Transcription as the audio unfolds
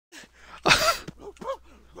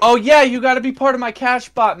Oh yeah, you got to be part of my cash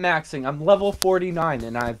bot maxing. I'm level 49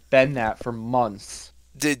 and I've been that for months.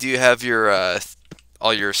 Did you have your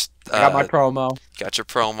all your I got my promo. got your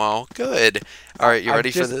promo? Good. All right, you I've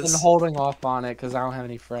ready for just been this? holding off on it because I don't have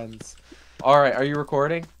any friends. All right, are you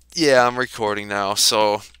recording? Yeah, I'm recording now.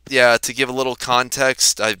 So, yeah, to give a little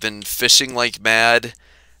context, I've been fishing like mad.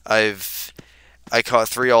 I've I caught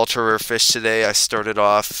three ultra rare fish today. I started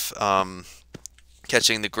off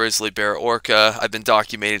catching the grizzly bear orca. I've been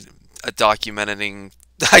documenting.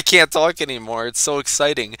 I can't talk anymore. It's so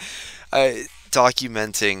exciting.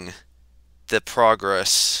 Documenting the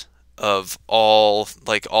progress of all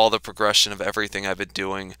the progression of everything I've been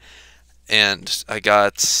doing, and I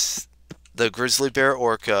got the grizzly bear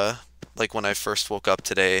orca like when I first woke up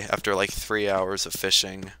today after like 3 hours of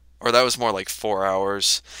fishing. Or that was more like 4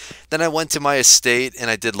 hours. Then I went to my estate and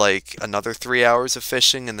I did like another 3 hours of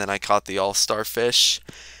fishing, and then I caught the all-star fish.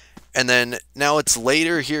 And then now it's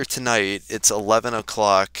later here tonight. It's 11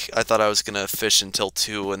 o'clock. I thought I was going to fish until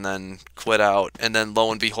 2 and then quit out. And then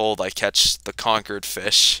lo and behold, I catch the conquered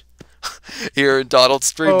fish here in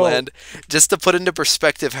Donald's Oh, Dreamland. Just to put into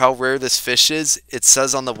perspective how rare this fish is, it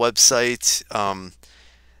says on the website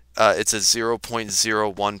it's a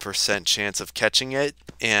 0.01% chance of catching it.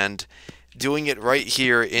 And doing it right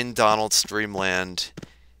here in Donald's Dreamland,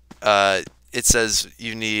 uh, it says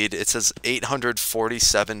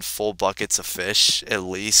 847 full buckets of fish at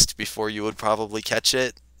least before you would probably catch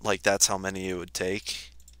it. Like that's how many it would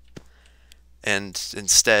take. And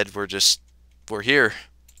instead we're here.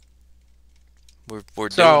 We're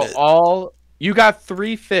doing so it. all you got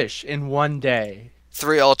 3 fish in one day.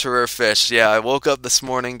 Three ultra rare fish. Yeah, I woke up this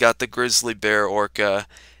morning, got the grizzly bear orca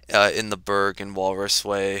in the Berg in Walrus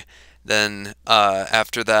Way. Then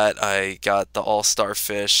after that, I got the all-star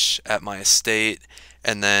fish at my estate,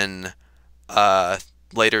 and then uh,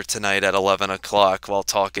 later tonight at 11 o'clock, while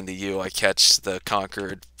talking to you, I catch the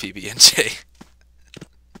Concord PB&J.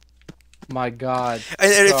 My God.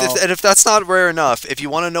 And if that's not rare enough, if you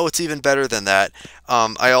want to know what's even better than that,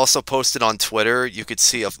 I also posted on Twitter. You could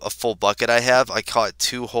see a full bucket I have. I caught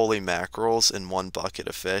two holy mackerels in one bucket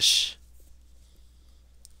of fish,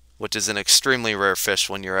 which is an extremely rare fish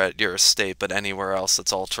when you're at your estate, but anywhere else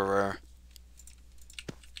it's ultra rare.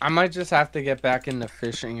 I might just have to get back into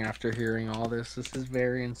fishing after hearing all this. This is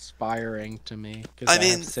very inspiring to me because I I have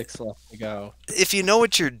mean, 6 left to go. if you know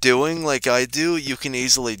what you're doing like I do, you can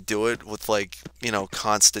easily do it with like,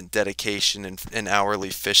 constant dedication and hourly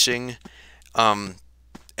fishing. Um,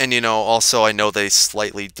 And also I know they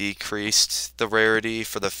slightly decreased the rarity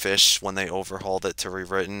for the fish when they overhauled it to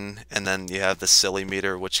rewritten, and then you have the silly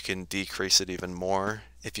meter which can decrease it even more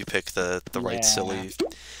if you pick the right Yeah. silly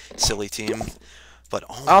team. But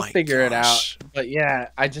oh I'll my figure it out. gosh. But yeah,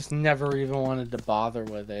 I just never even wanted to bother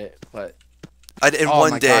with it. But In oh one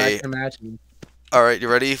my God, I day. can imagine. All right, you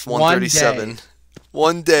ready? One day. 137.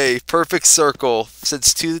 One day, perfect circle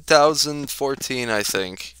since 2014, I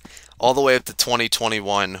think. All the way up to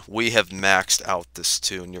 2021, we have maxed out this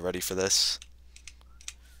tune. You ready for this?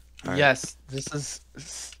 All right. Yes, this is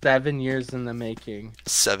 7 years in the making.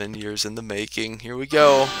 7 years in the making. Here we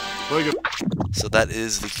go. So that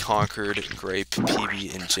is the Conquered Grape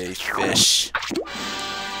PB&J fish.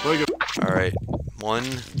 All right.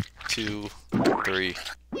 1, 2, 3.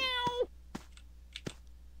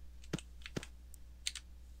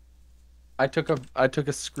 I took a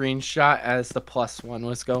screenshot as the +1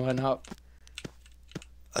 was going up.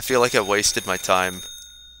 I feel like I wasted my time.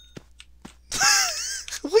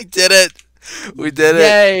 We did it. We did it.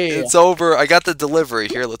 Yay! It's over. I got the delivery.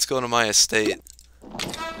 Here, let's go to my estate.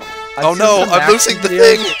 I've Oh seen no, some I'm losing maxing the videos.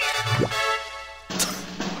 thing.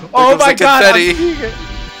 There Oh goes the my God, I'm confetti. seeing it.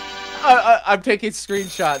 I'm taking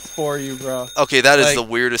screenshots for you, bro. Okay, that is the Like,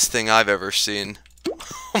 weirdest thing I've ever seen.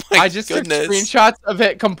 Oh my I just took goodness. screenshots of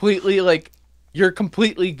it completely, like, you're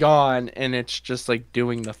completely gone, and it's just, like,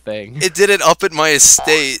 doing the thing. It did it up at my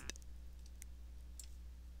estate.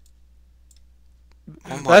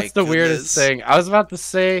 Oh my That's the weirdest goodness. thing. I was about to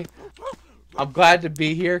say, I'm glad to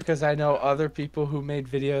be here, because I know other people who made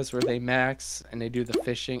videos where they max, and they do the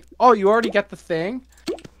fishing. Oh, you already got the thing?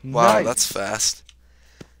 Wow, that's Nice. fast.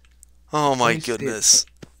 Oh Let my me see it. goodness.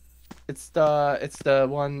 It's the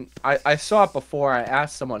one I saw it before. I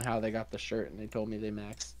asked someone how they got the shirt and they told me they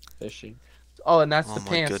maxed fishing. Oh, and that's Oh the my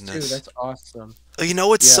pants too. goodness. That's awesome. You know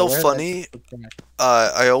what's Yeah, so wear that. funny?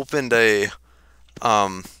 I opened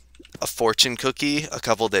um a fortune cookie a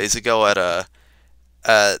couple days ago at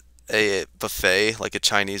a buffet, like a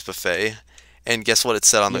Chinese buffet, and guess what it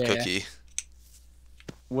said on the Yeah. cookie?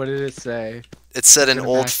 What did it say? It said It's an gonna old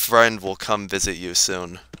max. friend will come visit you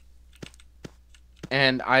soon.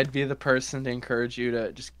 and I'd be the person to encourage you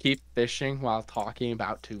to just keep fishing while talking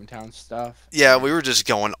about Toontown stuff. Yeah, we And were just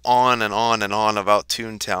going on and on and on about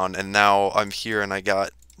Toontown, and now I'm here and I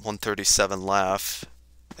got 137 laugh,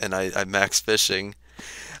 and I max fishing.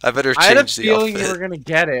 I better I had a change the feeling you outfit. were gonna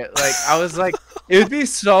get it. Like I was like, it would be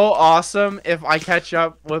so awesome if I catch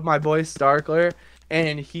up with my boy Starkler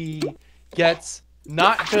and he gets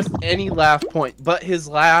not just any laugh point, but his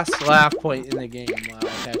last laugh point in the game while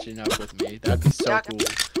catching up with me. That'd be so cool.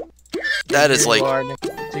 And That here is you like, are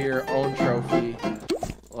next to your own trophy.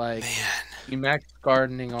 Like man, you maxed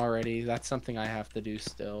gardening already. That's something I have to do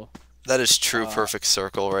still. that is true Uh, perfect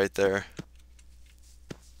circle right there.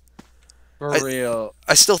 for I real.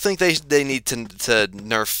 I still think they need to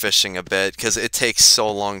nerf fishing a bit because it takes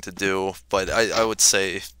so long to do, but I would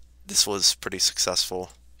say this was pretty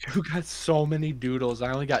successful. You got so many doodles.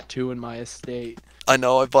 I only got 2 in my estate. I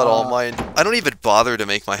know I bought all Uh, mine. I don't even bother to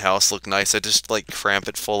make my house look nice. I just like cramp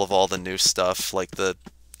it full of all the new stuff, like the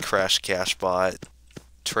Crash Cash Bot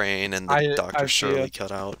train and the I Dr. see Shirley it.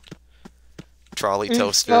 cutout, trolley It's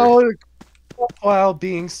toaster. so while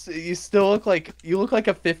being you still look like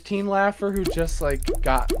a 15 laugher who just like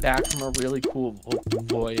got back from a really cool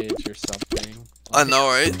voyage or something. I know,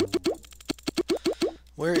 right?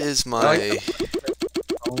 Where is I like my...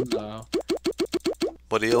 the phone though.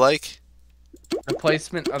 What do you like? The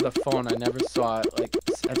placement of the phone, I never saw it. Like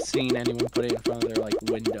I've seen anyone put it in front of their like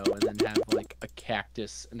window and then have like a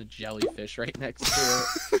cactus and a jellyfish right next to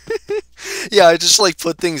it. Yeah, I just like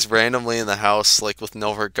put things randomly in the house, like with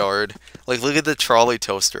no regard. Like, look at the trolley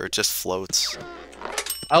toaster; it just floats.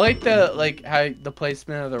 I like the how the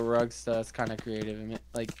placement of the rug stuff is kind of creative. And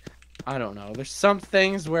like I don't know, there's some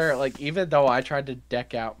things where like even though I tried to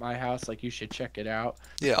deck out my house, like you should check it out.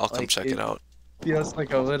 Yeah, I'll come Like check it out. feels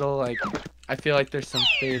like a little like I feel like there's some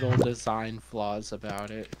fatal design flaws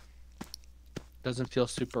about it. Doesn't feel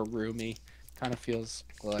super roomy. Kind of feels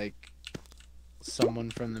like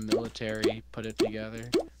someone from the military put it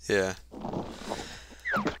together. Yeah.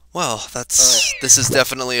 Well, Alright. this is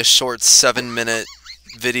definitely a short 7-minute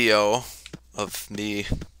video of me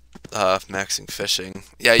maxing fishing.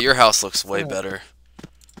 Yeah, your house looks way better.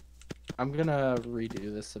 I'm gonna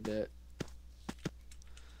redo this a bit.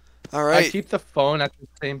 All I right. keep the phone at the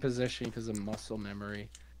same position because of muscle memory.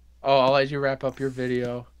 Oh, I'll let you wrap up your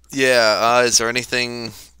video. Yeah, is there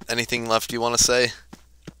anything left you want to say?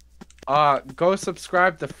 Go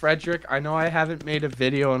subscribe to Fredrick. I know I haven't made a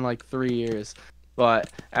video in like 3 years,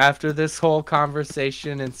 but after this whole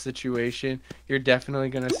conversation and situation, you're definitely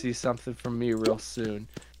gonna see something from me real soon.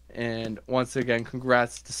 And once again,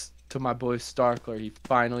 congrats to my boy Starkler. He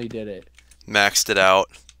finally did it. Maxed it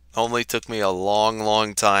out. Only took me a long,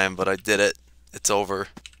 long time, but I did it. It's over.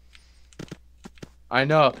 I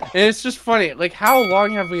know. And it's just funny. Like, how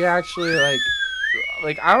long have we actually,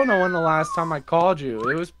 like, I don't know when the last time I called you.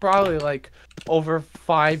 It was probably, like, over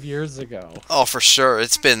 5 years ago. Oh, for sure.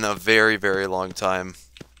 It's been a very, very long time.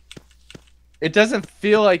 It doesn't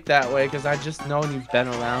feel like that way because I just know you've been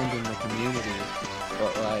around in the community.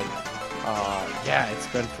 But, like, yeah, it's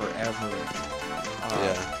been forever.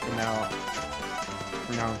 Yeah. And now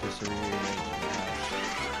I'm just reading.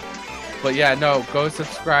 But yeah, no, go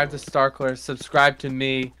subscribe to Starkler. Subscribe to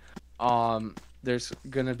me. There's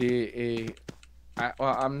gonna be well,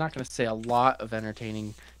 I'm not gonna say a lot of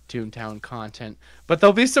entertaining Toontown content, but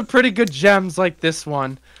there'll be some pretty good gems like this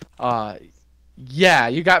one. Yeah,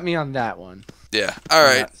 you got me on that one. Yeah. All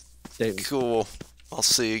right. Statement. Cool. I'll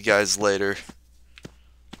see you guys later.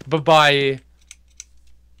 Bye-bye.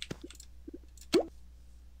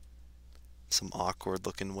 Some awkward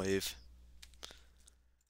looking wave.